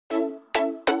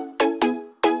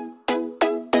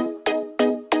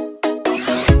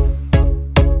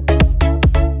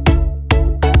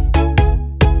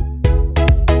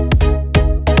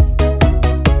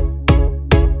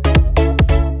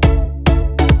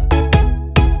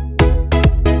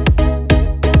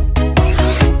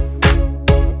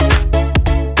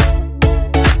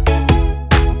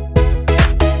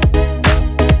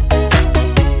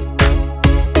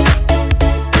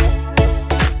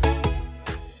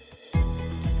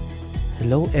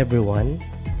Hello everyone,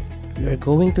 we are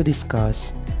going to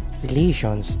discuss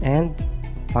relations and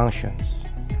functions.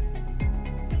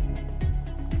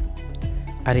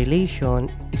 A relation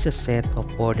is a set of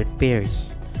ordered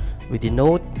pairs. We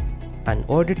denote an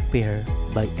ordered pair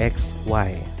by x,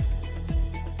 y.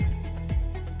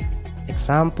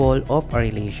 Example of a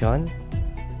relation: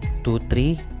 2,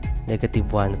 3,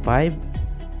 -1, 5,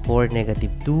 4,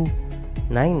 -2,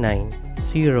 9, 9,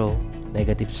 0,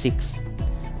 -6.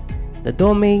 The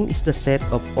domain is the set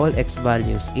of all x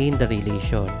values in the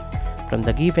relation. From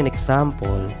the given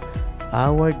example,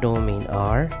 our domain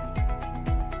are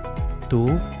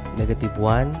 2,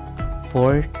 -1,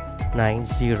 4, 9,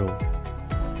 0.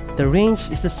 The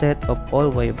range is the set of all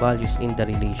y values in the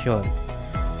relation.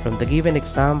 From the given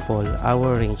example,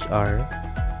 our range are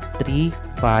 3,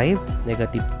 5,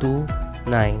 -2,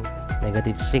 9,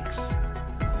 -6.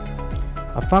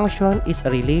 A function is a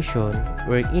relation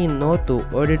wherein no two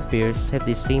ordered pairs have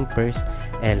the same first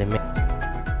element.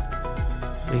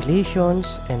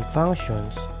 Relations and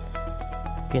functions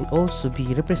can also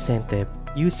be represented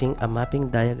using a mapping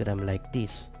diagram like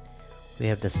this. We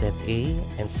have the set A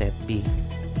and set B,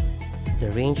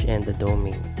 the range and the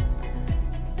domain.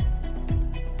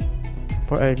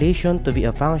 For a relation to be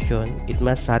a function, it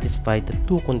must satisfy the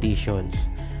two conditions.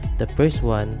 The first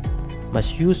one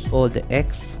must use all the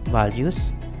x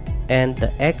values, and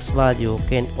the x value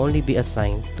can only be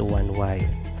assigned to one y.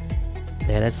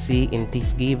 Let us see in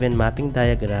this given mapping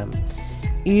diagram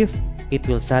if it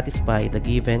will satisfy the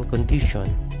given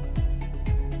condition.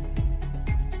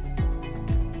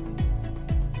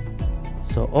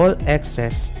 So all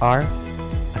x's are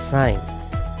assigned.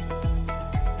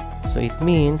 So it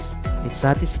means it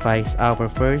satisfies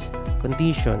our first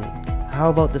condition.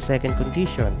 How about the second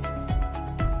condition?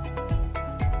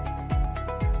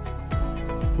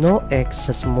 No x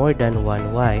has more than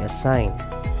one y assigned.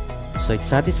 So it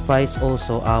satisfies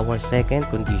also our second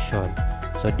condition.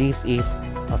 So this is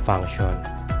a function.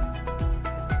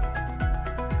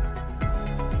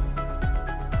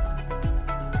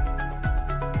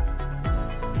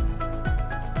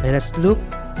 Let us look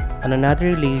at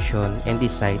another relation and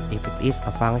decide if it is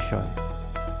a function.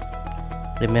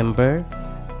 Remember,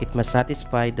 it must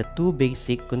satisfy the two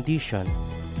basic conditions.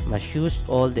 Must use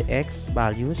all the x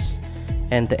values,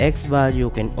 and the x value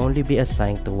can only be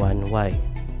assigned to one y.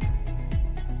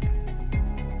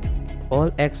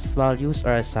 All x values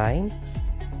are assigned.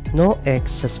 No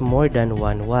x has more than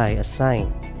one y assigned.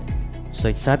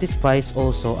 So it satisfies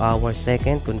also our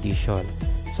second condition.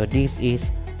 So this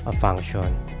is a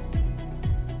function.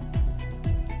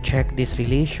 Check this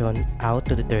relation out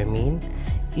to determine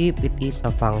if it is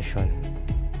a function.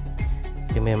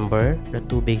 Remember the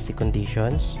two basic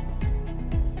conditions.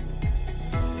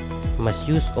 Must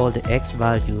use all the x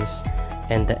values,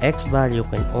 and the x value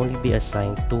can only be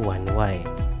assigned to one y.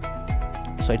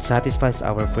 So it satisfies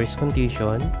our first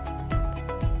condition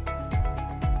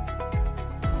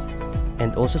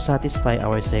and also satisfy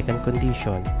our second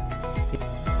condition.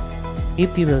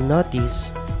 If you will notice,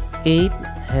 8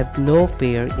 have no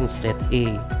pair in set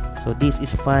A. So this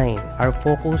is fine. Our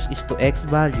focus is to x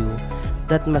value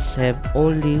that must have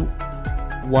only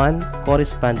one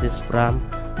correspondence from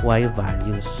y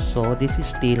values. So this is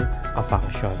still a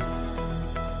function.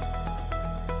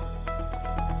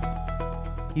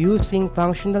 Using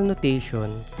functional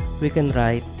notation, we can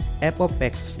write f of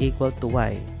x is equal to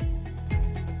y.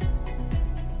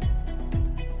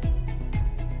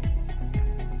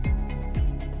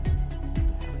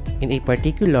 In a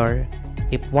particular,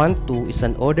 if 1, 2 is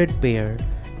an ordered pair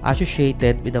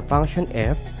associated with the function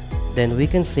f, then we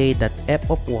can say that f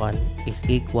of 1 is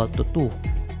equal to 2.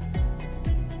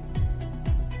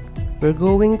 We're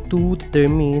going to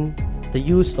determine the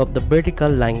use of the vertical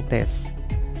line test.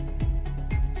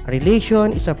 A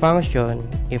relation is a function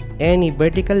if any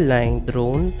vertical line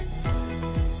drawn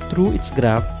through its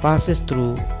graph passes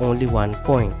through only one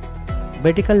point.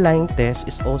 Vertical line test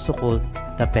is also called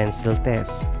the pencil test.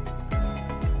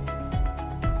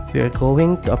 We are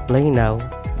going to apply now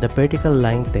the vertical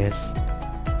line test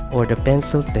or the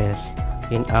pencil test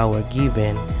in our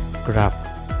given graph,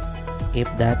 if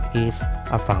that is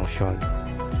a function.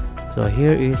 So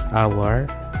here is our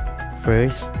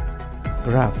first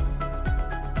graph.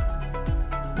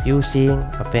 Using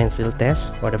a pencil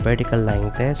test or the vertical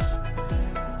line test,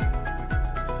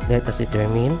 let us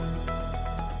determine.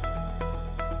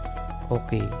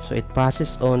 Okay, so it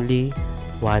passes only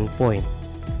one point.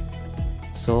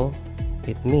 So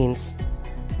it means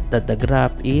that the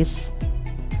graph is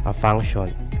a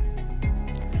function.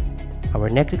 Our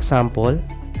next example,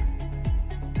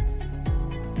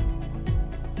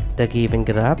 the given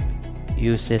graph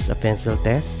uses a pencil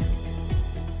test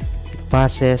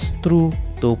passes through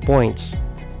 2 points.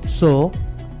 So,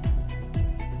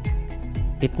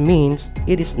 it means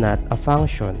it is not a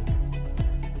function.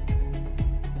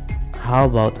 How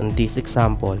about on this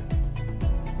example?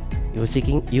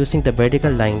 Using the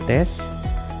vertical line test,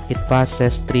 it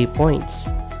passes 3 points.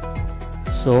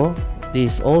 So,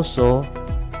 this is also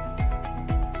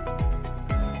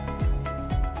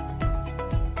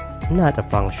not a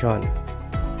function.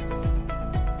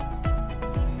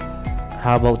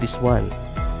 How about this one?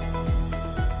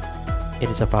 It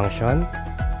is a function.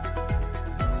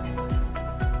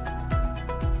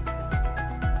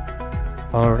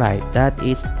 Alright, that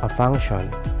is a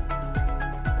function.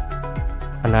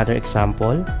 Another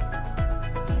example.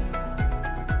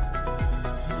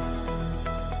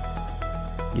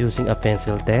 Using a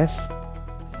pencil test.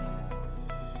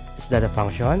 Is that a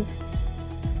function?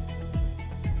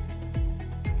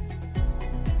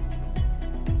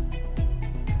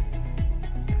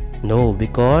 No,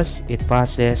 because it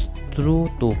passes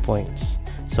through 2 points.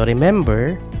 So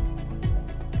remember,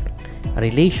 a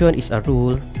relation is a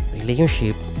rule,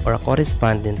 relationship, or a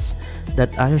correspondence that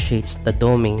associates the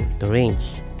domain to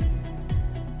range.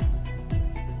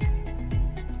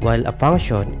 While a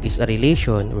function is a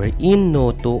relation wherein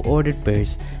no two ordered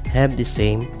pairs have the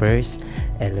same pairs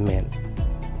element.